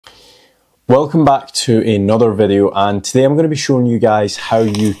Welcome back to another video, and today I'm going to be showing you guys how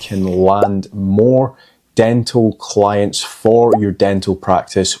you can land more dental clients for your dental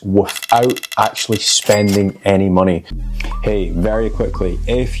practice without actually spending any money. Hey, very quickly,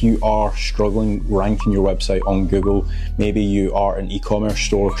 if you are struggling ranking your website on Google, maybe you are an e-commerce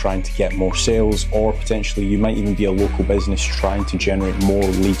store trying to get more sales, or potentially you might even be a local business trying to generate more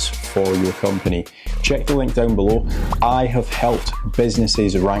leads for your company, check the link down below. I have helped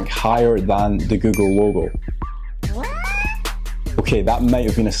businesses rank higher than the Google logo. Okay, that might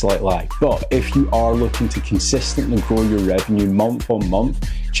have been a slight lie, but if you are looking to consistently grow your revenue month on month,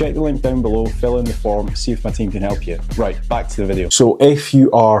 check the link down below, fill in the form, see if my team can help you. Right, back to the video. So if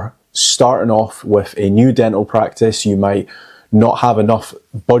you are starting off with a new dental practice, you might not have enough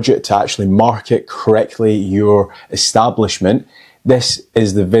budget to actually market correctly your establishment, this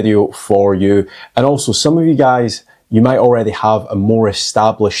is the video for you. And also, some of you guys, you might already have a more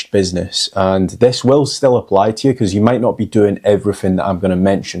established business, and this will still apply to you because you might not be doing everything that I'm going to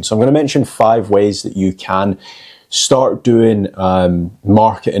mention. So I'm going to mention 5 ways that you can start doing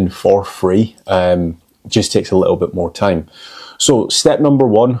marketing for free. Just takes a little bit more time. So step number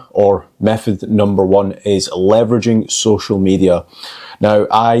 1, or method number 1, is leveraging social media. Now,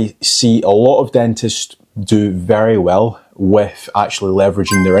 I see a lot of dentists do very well with actually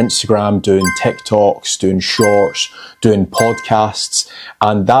leveraging their Instagram, doing TikToks, doing shorts, doing podcasts,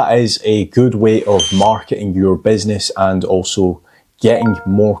 and that is a good way of marketing your business and also getting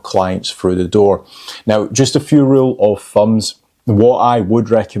more clients through the door. Now, just a few rule of thumbs. What I would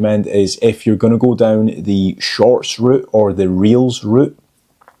recommend is, if you're going to go down the shorts route or the reels route,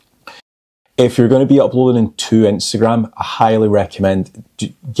 if you're going to be uploading to Instagram, I highly recommend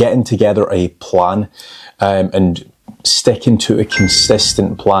getting together a plan and sticking to a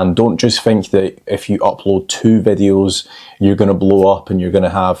consistent plan. Don't just think that if you upload 2 videos, you're going to blow up and you're going to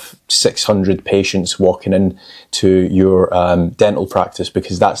have 600 patients walking in to your dental practice,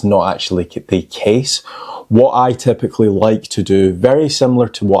 because that's not actually the case. What I typically like to do, very similar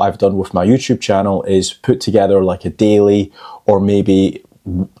to what I've done with my YouTube channel, is put together like a daily or maybe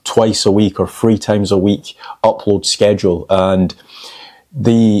twice a week or 3 times a week upload schedule. And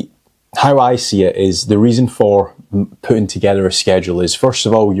how I see it is, the reason for putting together a schedule is, first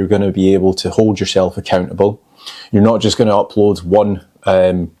of all, you're going to be able to hold yourself accountable. You're not just going to upload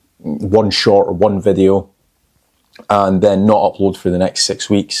one short or one video and then not upload for the next 6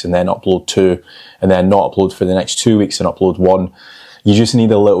 weeks, and then upload 2, and then not upload for the next 2 weeks and upload 1. You just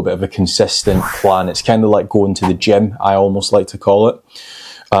need a little bit of a consistent plan. It's kind of like going to the gym, I almost like to call it.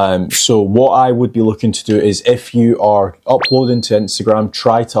 So what I would be looking to do is, if you are uploading to Instagram,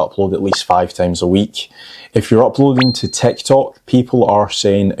 try to upload at least 5 times a week. If you're uploading to TikTok, people are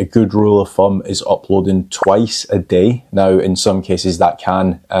saying a good rule of thumb is uploading twice a day. Now, in some cases that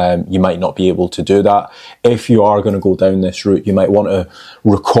you might not be able to do that. If you are going to go down this route, you might want to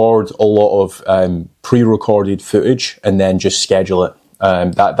record a lot of pre-recorded footage and then just schedule it.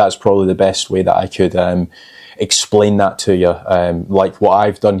 That's probably the best way that I could explain that to you. Like what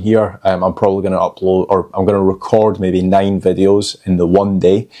I've done here, I'm probably going to upload, or I'm going to record maybe 9 videos in the one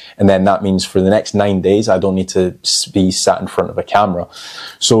day, and then that means for the next 9 days I don't need to be sat in front of a camera.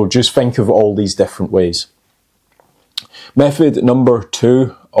 So just think of all these different ways. Method number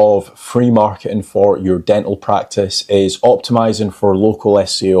 2 of free marketing for your dental practice is optimizing for local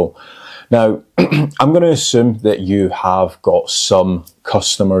SEO. Now, I'm going to assume that you have got some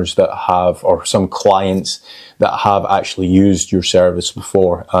customers that have, or some clients that have actually used your service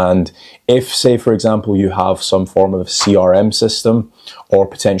before. And if, say, for example, you have some form of CRM system, or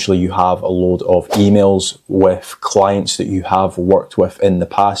potentially you have a load of emails with clients that you have worked with in the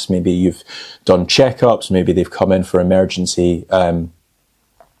past, maybe you've done checkups, maybe they've come in for emergency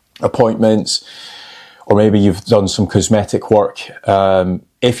appointments, or maybe you've done some cosmetic work.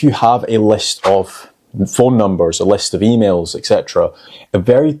 If you have a list of phone numbers, a list of emails, etc., a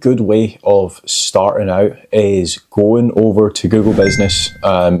very good way of starting out is going over to Google Business.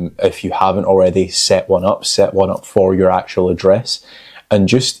 If you haven't already set one up for your actual address, and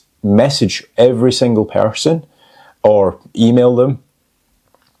just message every single person or email them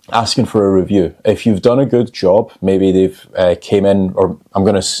asking for a review. If you've done a good job, maybe they've came in, or I'm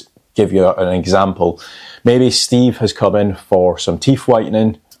going to give you an example. Maybe Steve has come in for some teeth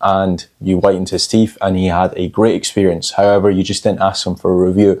whitening, and you whitened his teeth and he had a great experience. However, you just didn't ask him for a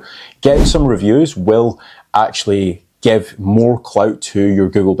review. Getting some reviews will actually give more clout to your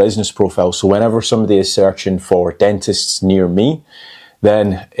Google Business profile. So whenever somebody is searching for dentists near me,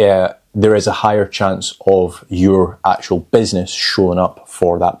 then there is a higher chance of your actual business showing up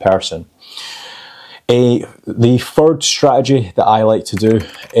for that person. The third strategy that I like to do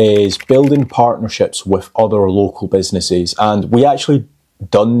is building partnerships with other local businesses. And we actually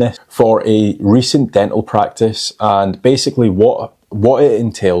done this for a recent dental practice. And basically what it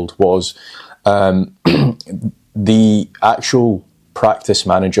entailed was the actual practice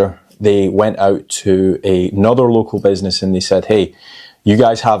manager, they went out to another local business and they said, hey, you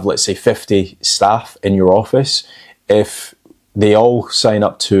guys have, let's say, 50 staff in your office. If they all sign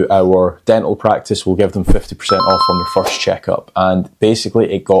up to our dental practice, we'll give them 50% off on their first checkup. And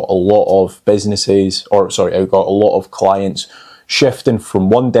basically it got a lot of businesses, it got a lot of clients shifting from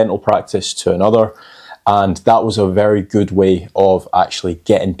one dental practice to another. And that was a very good way of actually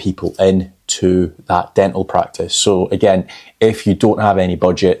getting people in to that dental practice. So again, if you don't have any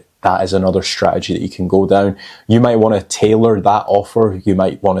budget, that is another strategy that you can go down. You might want to tailor that offer. You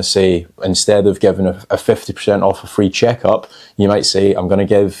might want to say, instead of giving a 50% off a free checkup, you might say, I'm going to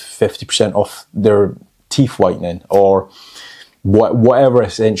give 50% off their teeth whitening, or whatever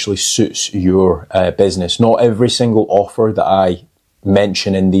essentially suits your business. Not every single offer that I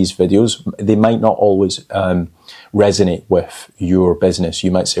mention in these videos, they might not always resonate with your business.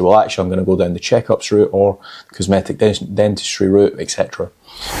 You might say, well, actually, I'm going to go down the checkups route or cosmetic dentistry route, etc.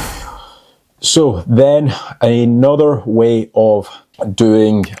 So then another way of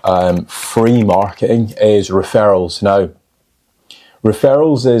doing free marketing is referrals. Now,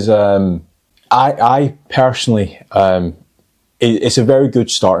 referrals is, I personally, it's a very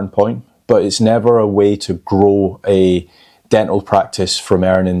good starting point, but it's never a way to grow a dental practice from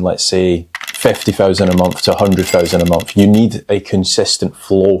earning, let's say, 50,000 a month to 100,000 a month. You need a consistent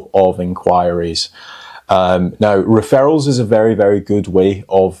flow of inquiries. Now, referrals is a very, very good way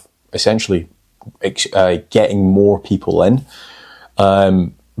of essentially getting more people in.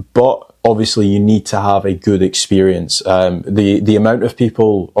 But obviously you need to have a good experience. The amount of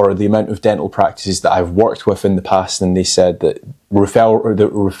people or the amount of dental practices that I've worked with in the past, and they said that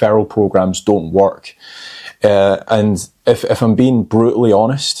referral programs don't work. And if I'm being brutally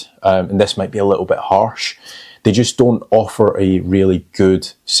honest, and this might be a little bit harsh, they just don't offer a really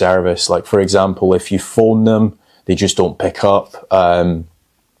good service. Like, for example, if you phone them, they just don't pick up.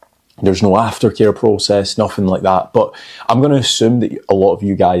 There's no aftercare process, nothing like that. But I'm going to assume that a lot of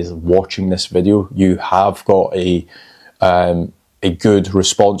you guys watching this video, you have got a good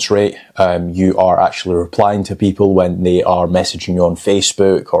response rate. You are actually replying to people when they are messaging you on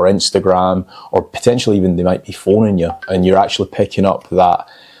Facebook or Instagram, or potentially even they might be phoning you, and you're actually picking up that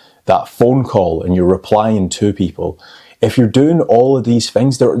phone call and you're replying to people. If you're doing all of these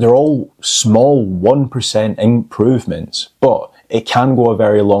things, they're all small 1% improvements, but it can go a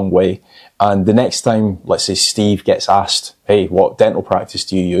very long way. And the next time, let's say Steve gets asked, hey, what dental practice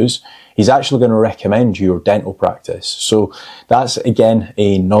do you use? He's actually going to recommend your dental practice. So that's, again,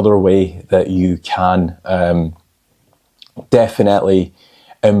 another way that you can definitely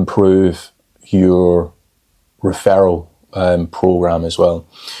improve your referral program as well.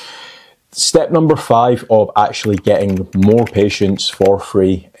 Step number 5 of actually getting more patients for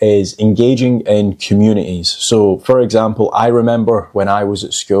free is engaging in communities. So, for example, I remember when I was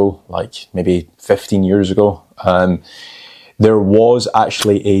at school, like maybe 15 years ago, there was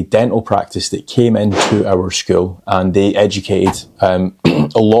actually a dental practice that came into our school, and they educated a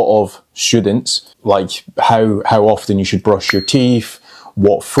lot of students, like how often you should brush your teeth,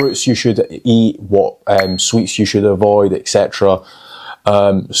 what fruits you should eat, what sweets you should avoid, etc.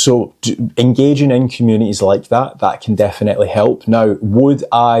 So engaging in communities like that can definitely help. Now, would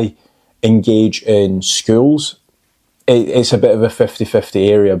I engage in schools? It's a bit of a 50-50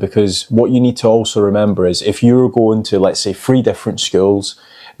 area, because what you need to also remember is if you're going to, let's say, 3 different schools,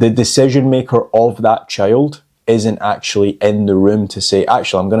 the decision maker of that child isn't actually in the room to say,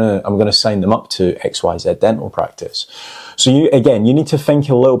 actually, I'm gonna sign them up to XYZ dental practice. So you need to think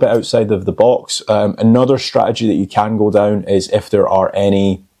a little bit outside of the box. Another strategy that you can go down is if there are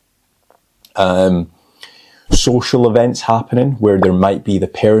any social events happening where there might be the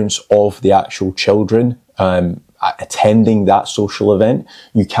parents of the actual children attending that social event,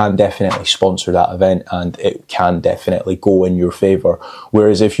 you can definitely sponsor that event and it can definitely go in your favor.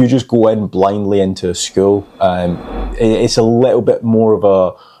 Whereas if you just go in blindly into a school, it's a little bit more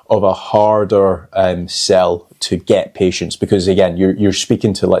of a harder sell to get patients, because again, you're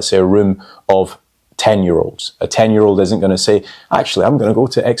speaking to, let's say, a room of 10-year-olds. A 10-year-old isn't going to say, actually, I'm going to go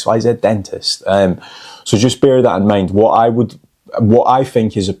to XYZ dentist. So just bear that in mind. What I would what I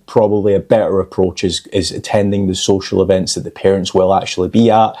think is probably a better approach is attending the social events that the parents will actually be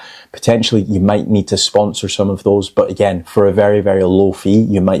at. Potentially, you might need to sponsor some of those, but again, for a very, very low fee,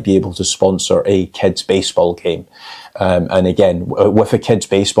 you might be able to sponsor a kids' baseball game. And again, with a kids'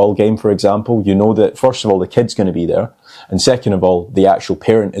 baseball game, for example, you know that, first of all, the kid's going to be there, and second of all, the actual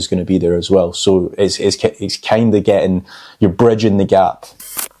parent is going to be there as well. So it's kind of you're bridging the gap.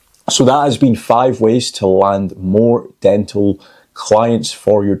 So that has been 5 ways to land more dental clients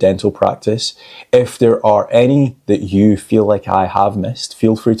for your dental practice. If there are any that you feel like I have missed,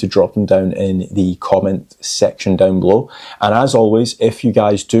 feel free to drop them down in the comment section down below. And as always, if you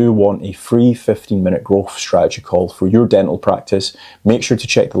guys do want a free 15-minute growth strategy call for your dental practice, make sure to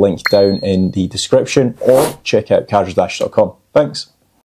check the link down in the description or check out cadresdash.com. Thanks.